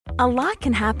A lot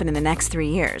can happen in the next 3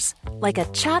 years. Like a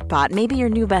chatbot may be your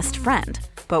new best friend.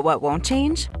 But what won't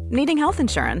change? Needing health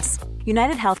insurance.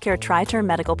 United Healthcare Tri-Term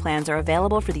Medical Plans are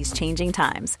available for these changing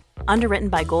times. Underwritten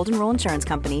by Golden Rule Insurance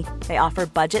Company, they offer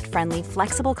budget-friendly,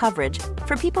 flexible coverage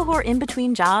for people who are in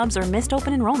between jobs or missed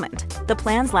open enrollment. The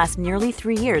plans last nearly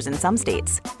 3 years in some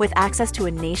states, with access to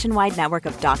a nationwide network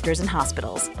of doctors and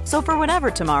hospitals. So for whatever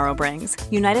tomorrow brings,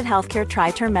 United Healthcare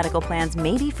Tri-Term Medical Plans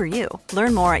may be for you.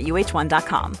 Learn more at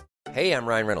uh1.com. Hey, I'm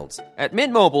Ryan Reynolds. At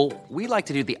Mint Mobile, we like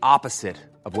to do the opposite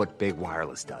of what Big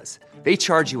Wireless does. They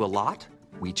charge you a lot,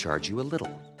 we charge you a little.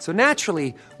 So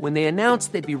naturally, when they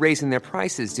announced they'd be raising their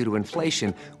prices due to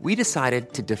inflation, we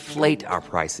decided to deflate our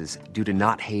prices due to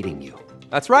not hating you.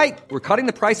 That's right. We're cutting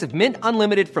the price of Mint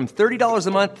Unlimited from $30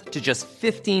 a month to just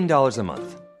 $15 a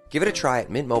month. Give it a try at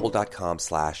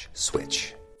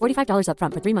mintmobile.com/switch. $45 up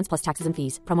front for 3 months plus taxes and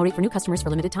fees. Promo rate for new customers for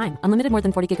limited time. Unlimited more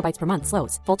than 40 gigabytes per month.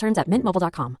 Slows full terms at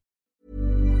mintmobile.com.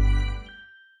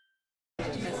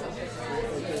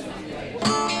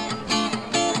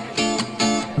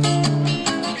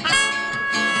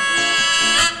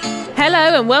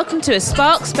 Hello and welcome to a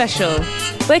Spark special.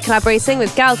 We're collaborating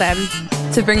with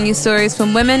Galdem to bring you stories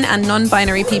from women and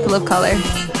non-binary people of colour.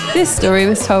 This story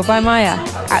was told by Maya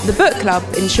at the book club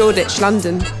in Shoreditch,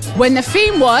 London, when the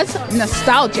theme was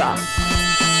nostalgia.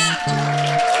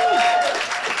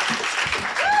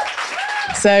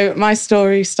 So my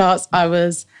story starts, I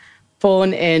was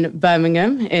born in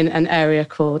Birmingham in an area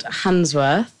called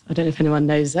Handsworth. I don't know if anyone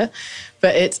knows it,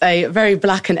 but it's a very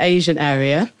black and Asian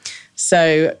area.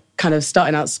 So kind of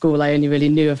starting out school, I only really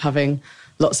knew of having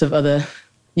lots of other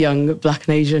young black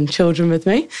and Asian children with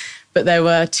me. But there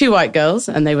were 2 white girls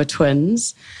and they were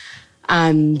twins.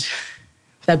 And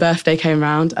their birthday came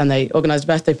around and they organised a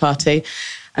birthday party.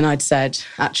 And I'd said,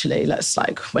 actually,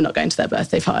 we're not going to their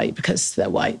birthday party because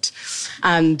they're white.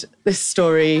 And this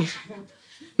story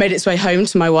made its way home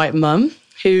to my white mum,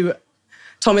 who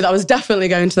told me that I was definitely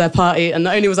going to their party. And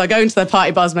not only was I going to their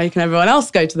party, but I was making everyone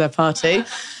else go to their party.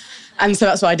 And so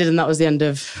that's what I did, and that was the end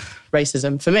of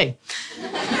racism for me.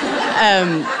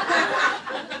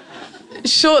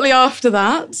 Shortly after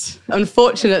that,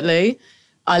 unfortunately,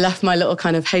 I left my little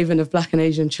kind of haven of black and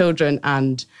Asian children,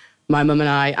 and my mum and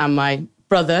I and my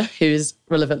brother, who is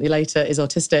relevantly later is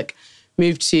autistic,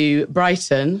 moved to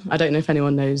Brighton. I don't know if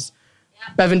anyone knows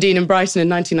Bevan Dean in Brighton in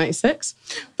 1996.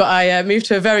 But I moved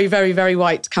to a very, very, very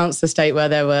white council estate where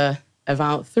there were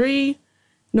about 3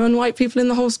 non-white people in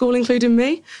the whole school, including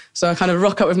me. So I kind of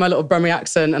rock up with my little Brummie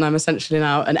accent and I'm essentially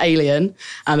now an alien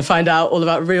and find out all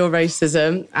about real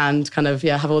racism and kind of,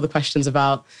 have all the questions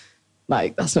about,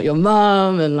 that's not your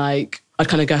mum. And I'd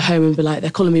kind of go home and be like, they're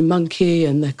calling me monkey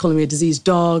and they're calling me a diseased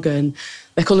dog and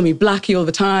they're calling me blackie all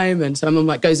the time. And so my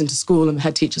mum goes into school and the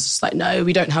head teacher's just like, no,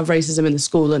 we don't have racism in the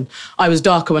school. And I was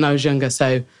darker when I was younger,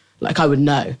 so I would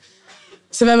know.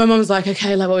 So then my mum's like,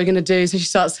 okay, what are we going to do? So she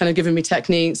starts kind of giving me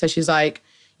techniques. So she's like,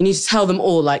 you need to tell them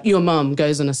all, your mum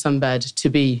goes on a sunbed to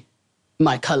be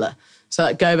my colour.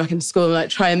 So go back into school and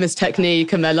trying this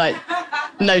technique. And they're like,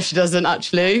 no, she doesn't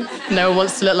actually. No one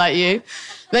wants to look like you.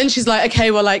 Then she's like, okay,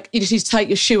 well, you just need to take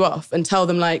your shoe off and tell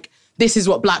them, this is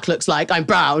what black looks like. I'm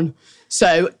brown.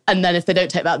 So, and then if they don't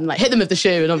take that, then hit them with the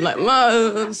shoe. And I'm like,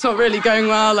 well, it's not really going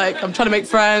well. I'm trying to make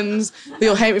friends. They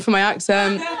all hate me for my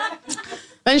accent.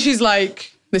 Then she's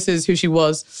like, this is who she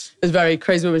was. A very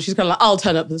crazy woman. She's kind of like, I'll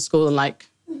turn up to the school and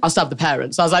I'll stab the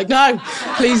parents. I was like, no,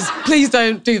 please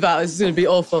don't do that. This is going to be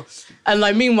awful. And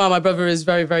meanwhile, my brother is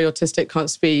very, very autistic, can't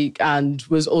speak, and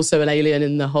was also an alien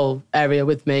in the whole area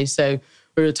with me. So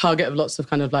we were a target of lots of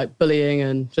kind of bullying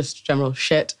and just general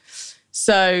shit.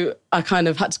 So I kind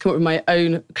of had to come up with my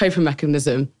own coping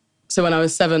mechanism. So when I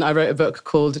was 7, I wrote a book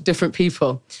called Different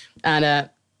People. And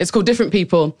it's called Different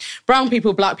People, brown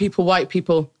people, black people, white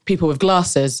people, people with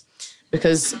glasses,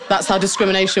 because that's how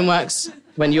discrimination works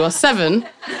when you are 7.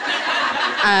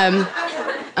 And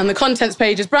the contents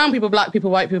page is brown people, black people,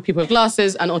 white people, people with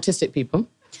glasses, and autistic people.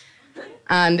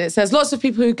 And it says, lots of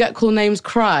people who get cool names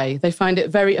cry. They find it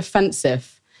very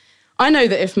offensive. I know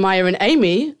that if Maya and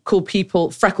Amy call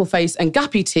people freckle face and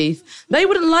gappy teeth, they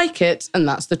wouldn't like it, and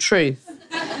that's the truth.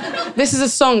 This is a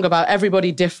song about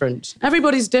everybody different.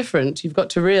 Everybody's different. You've got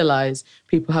to realise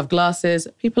people have glasses,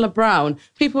 people are brown,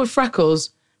 people with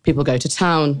freckles, people go to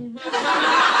town.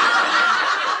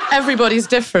 Everybody's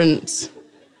different.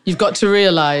 You've got to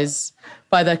realise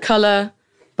by their colour,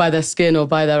 by their skin or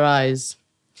by their eyes.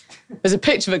 There's a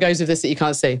picture that goes with this that you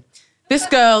can't see. This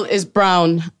girl is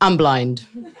brown and blind.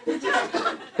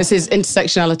 This is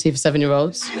intersectionality for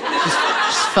 7-year-olds.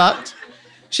 She's fucked.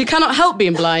 She cannot help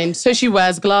being blind, so she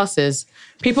wears glasses.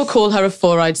 People call her a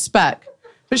 4-eyed speck,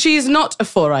 but she is not a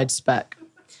 4-eyed speck.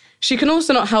 She can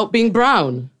also not help being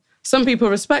brown. Some people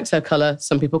respect her colour,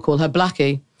 some people call her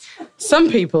Blackie. Some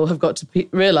people have got to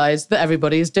realise that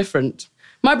everybody is different.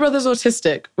 My brother's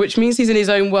autistic, which means he's in his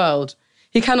own world.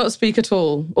 He cannot speak at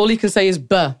all. All he can say is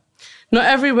buh. Not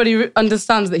everybody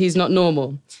understands that he's not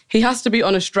normal. He has to be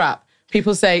on a strap.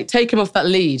 People say, take him off that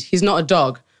lead. He's not a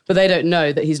dog, but they don't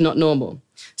know that he's not normal.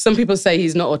 Some people say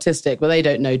he's not autistic, but they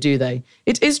don't know, do they?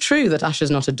 It is true that Ash is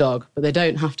not a dog, but they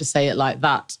don't have to say it like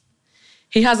that.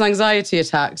 He has anxiety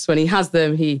attacks. When he has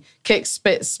them, he kicks,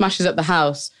 spits, smashes up the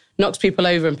house, knocks people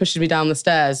over and pushes me down the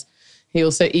stairs. He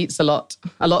also eats a lot.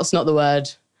 A lot's not the word.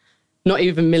 Not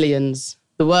even millions.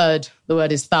 The word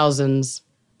is thousands.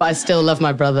 But I still love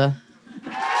my brother.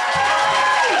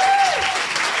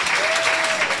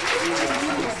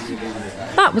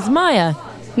 That was Maya.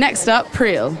 Next up,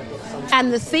 Priel.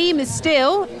 And the theme is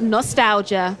still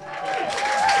nostalgia.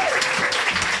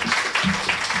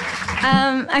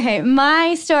 Okay,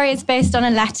 my story is based on a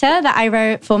letter that I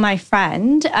wrote for my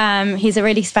friend. He's a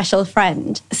really special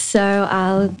friend. So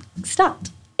I'll start.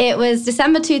 It was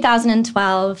December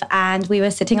 2012, and we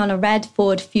were sitting on a red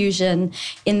Ford Fusion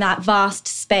in that vast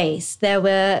space. There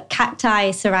were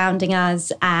cacti surrounding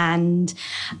us, and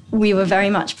we were very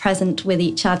much present with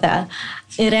each other.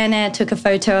 Irene took a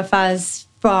photo of us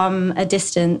from a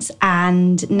distance,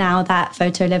 and now that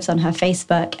photo lives on her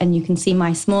Facebook, and you can see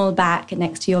my small back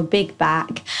next to your big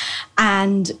back.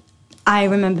 And I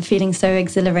remember feeling so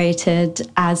exhilarated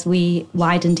as we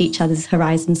widened each other's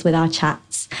horizons with our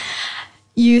chats.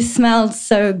 You smelled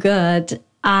so good.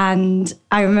 And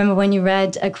I remember when you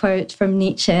read a quote from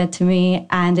Nietzsche to me,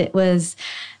 and it was,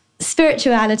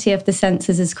 spirituality of the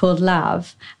senses is called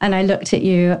love. And I looked at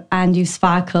you and you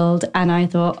sparkled, and I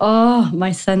thought, oh,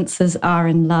 my senses are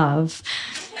in love.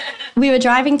 We were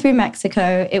driving through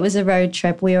Mexico. It was a road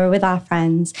trip. We were with our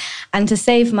friends. And to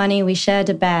save money, we shared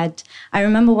a bed. I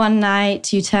remember one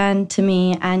night you turned to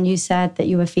me and you said that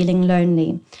you were feeling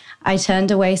lonely. I turned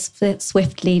away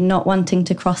swiftly, not wanting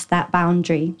to cross that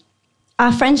boundary.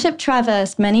 Our friendship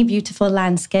traversed many beautiful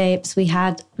landscapes. We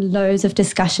had loads of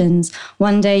discussions.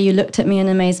 One day you looked at me in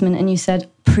amazement and you said,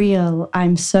 Priel,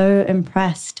 I'm so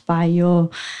impressed by your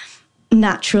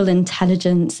natural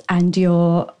intelligence and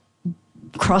your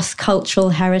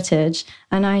cross-cultural heritage.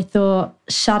 And I thought,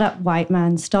 shut up, white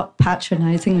man, stop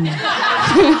patronizing me.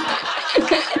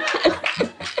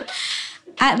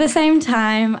 At the same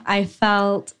time, I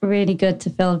felt really good to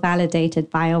feel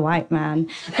validated by a white man.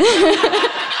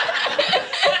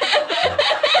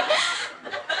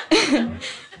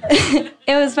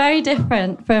 It was very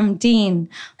different from Dean,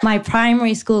 my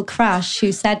primary school crush,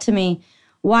 who said to me,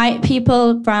 white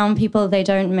people, brown people, they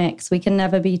don't mix. We can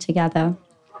never be together.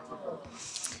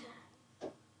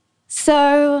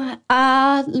 So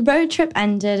our road trip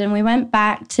ended and we went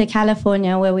back to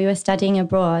California where we were studying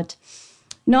abroad.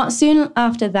 Not soon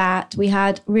after that, we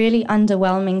had really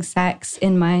underwhelming sex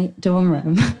in my dorm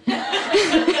room.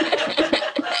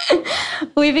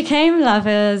 We became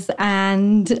lovers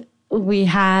and we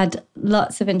had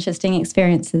lots of interesting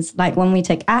experiences, like when we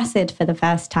took acid for the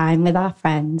first time with our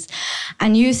friends.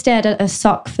 And you stared at a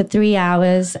sock for 3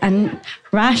 hours, and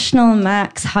Rational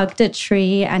Max hugged a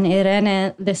tree, and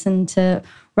Irene listened to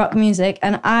rock music.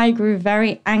 And I grew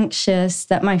very anxious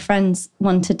that my friends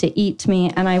wanted to eat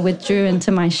me, and I withdrew into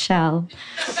my shell.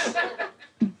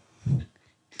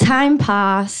 Time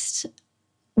passed.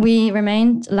 We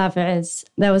remained lovers.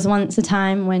 There was once a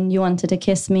time when you wanted to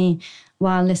kiss me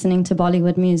while listening to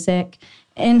Bollywood music.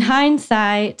 In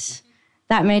hindsight,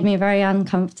 that made me very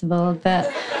uncomfortable,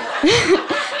 but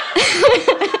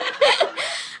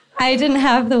I didn't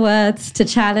have the words to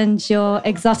challenge your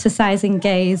exoticizing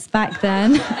gaze back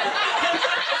then.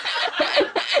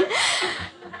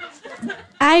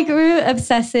 I grew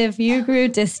obsessive, you grew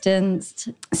distanced.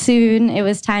 Soon it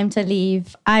was time to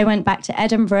leave. I went back to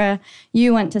Edinburgh.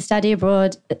 You went to study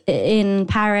abroad in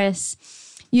Paris.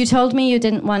 You told me you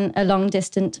didn't want a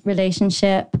long-distance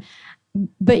relationship,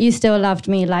 but you still loved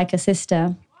me like a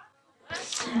sister.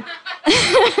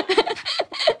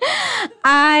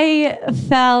 I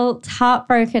felt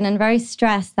heartbroken and very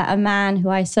stressed that a man who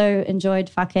I so enjoyed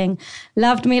fucking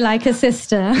loved me like a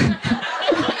sister.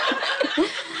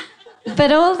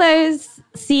 But all those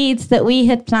seeds that we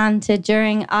had planted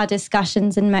during our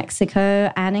discussions in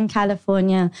Mexico and in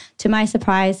California, to my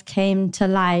surprise, came to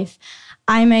life.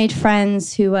 I made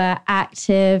friends who were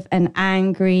active and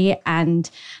angry and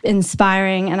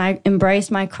inspiring, and I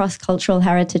embraced my cross-cultural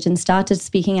heritage and started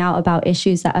speaking out about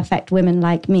issues that affect women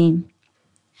like me.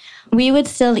 We would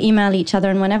still email each other,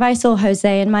 and whenever I saw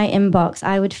Jose in my inbox,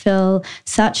 I would feel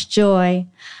such joy.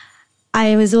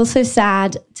 I was also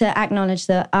sad to acknowledge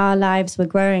that our lives were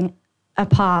growing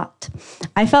apart.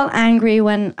 I felt angry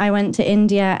when I went to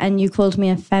India and you called me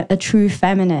a true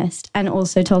feminist and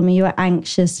also told me you were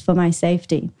anxious for my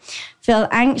safety. Feel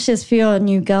anxious for your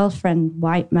new girlfriend,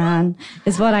 white man,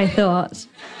 is what I thought.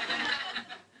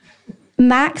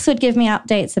 Max would give me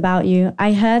updates about you.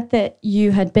 I heard that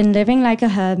you had been living like a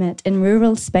hermit in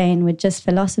rural Spain with just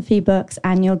philosophy books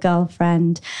and your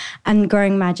girlfriend and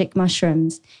growing magic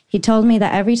mushrooms. He told me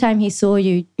that every time he saw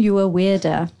you, you were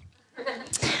weirder.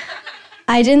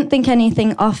 I didn't think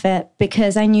anything of it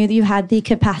because I knew that you had the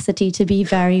capacity to be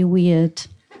very weird.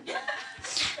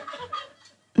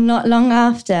 Not long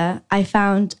after, I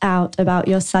found out about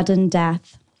your sudden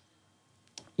death.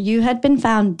 You had been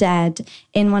found dead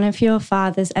in one of your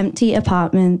father's empty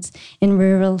apartments in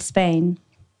rural Spain.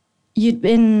 You'd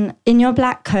been in your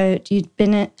black coat, you'd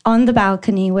been on the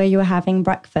balcony where you were having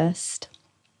breakfast.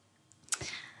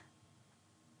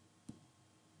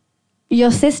 Your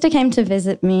sister came to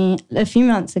visit me a few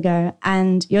months ago,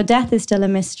 and your death is still a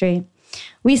mystery.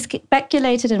 We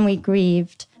speculated and we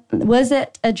grieved. Was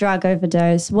it a drug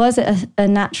overdose? Was it a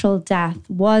natural death?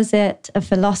 Was it a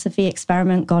philosophy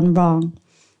experiment gone wrong?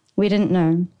 We didn't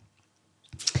know.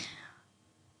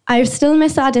 I still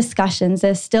miss our discussions.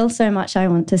 There's still so much I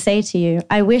want to say to you.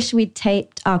 I wish we'd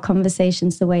taped our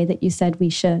conversations the way that you said we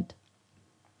should.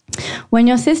 When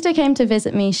your sister came to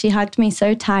visit me, she hugged me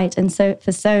so tight and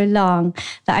for so long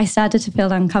that I started to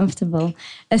feel uncomfortable,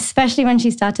 especially when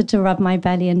she started to rub my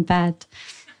belly in bed.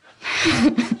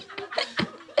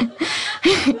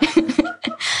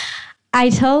 I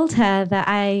told her that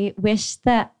I wished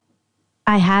that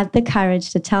I had the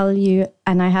courage to tell you,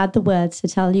 and I had the words to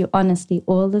tell you honestly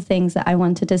all the things that I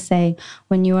wanted to say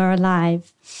when you were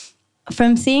alive.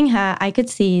 From seeing her, I could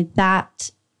see that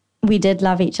we did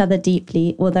love each other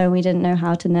deeply, although we didn't know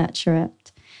how to nurture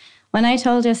it. When I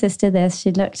told your sister this,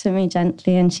 she looked at me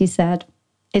gently and she said,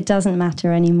 "It doesn't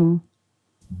matter anymore."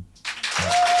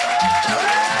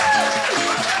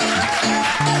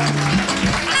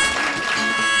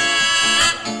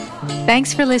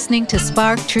 Thanks for listening to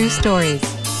Spark True Stories.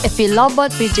 If you love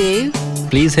what we do,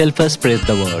 please help us spread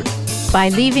the word by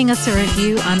leaving us a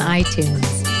review on iTunes.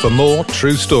 For more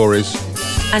true stories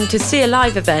and to see a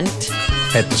live event,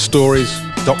 head to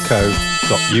stories.co.uk.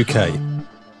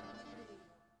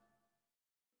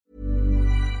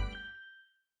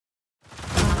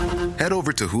 Head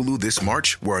over to Hulu this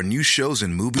March, where our new shows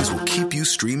and movies will keep you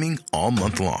streaming all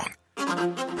month long.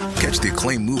 Catch the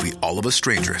acclaimed movie All of Us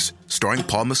Strangers, starring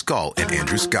Paul Mescal and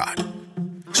Andrew Scott.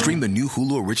 Stream the new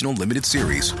Hulu original limited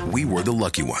series We Were the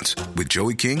Lucky Ones with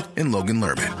Joey King and Logan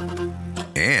Lerman.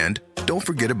 And don't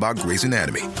forget about Grey's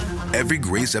Anatomy. Every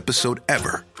Grey's episode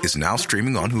ever is now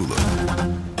streaming on Hulu.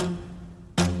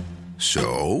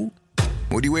 So,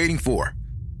 what are you waiting for?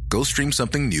 Go stream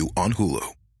something new on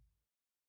Hulu.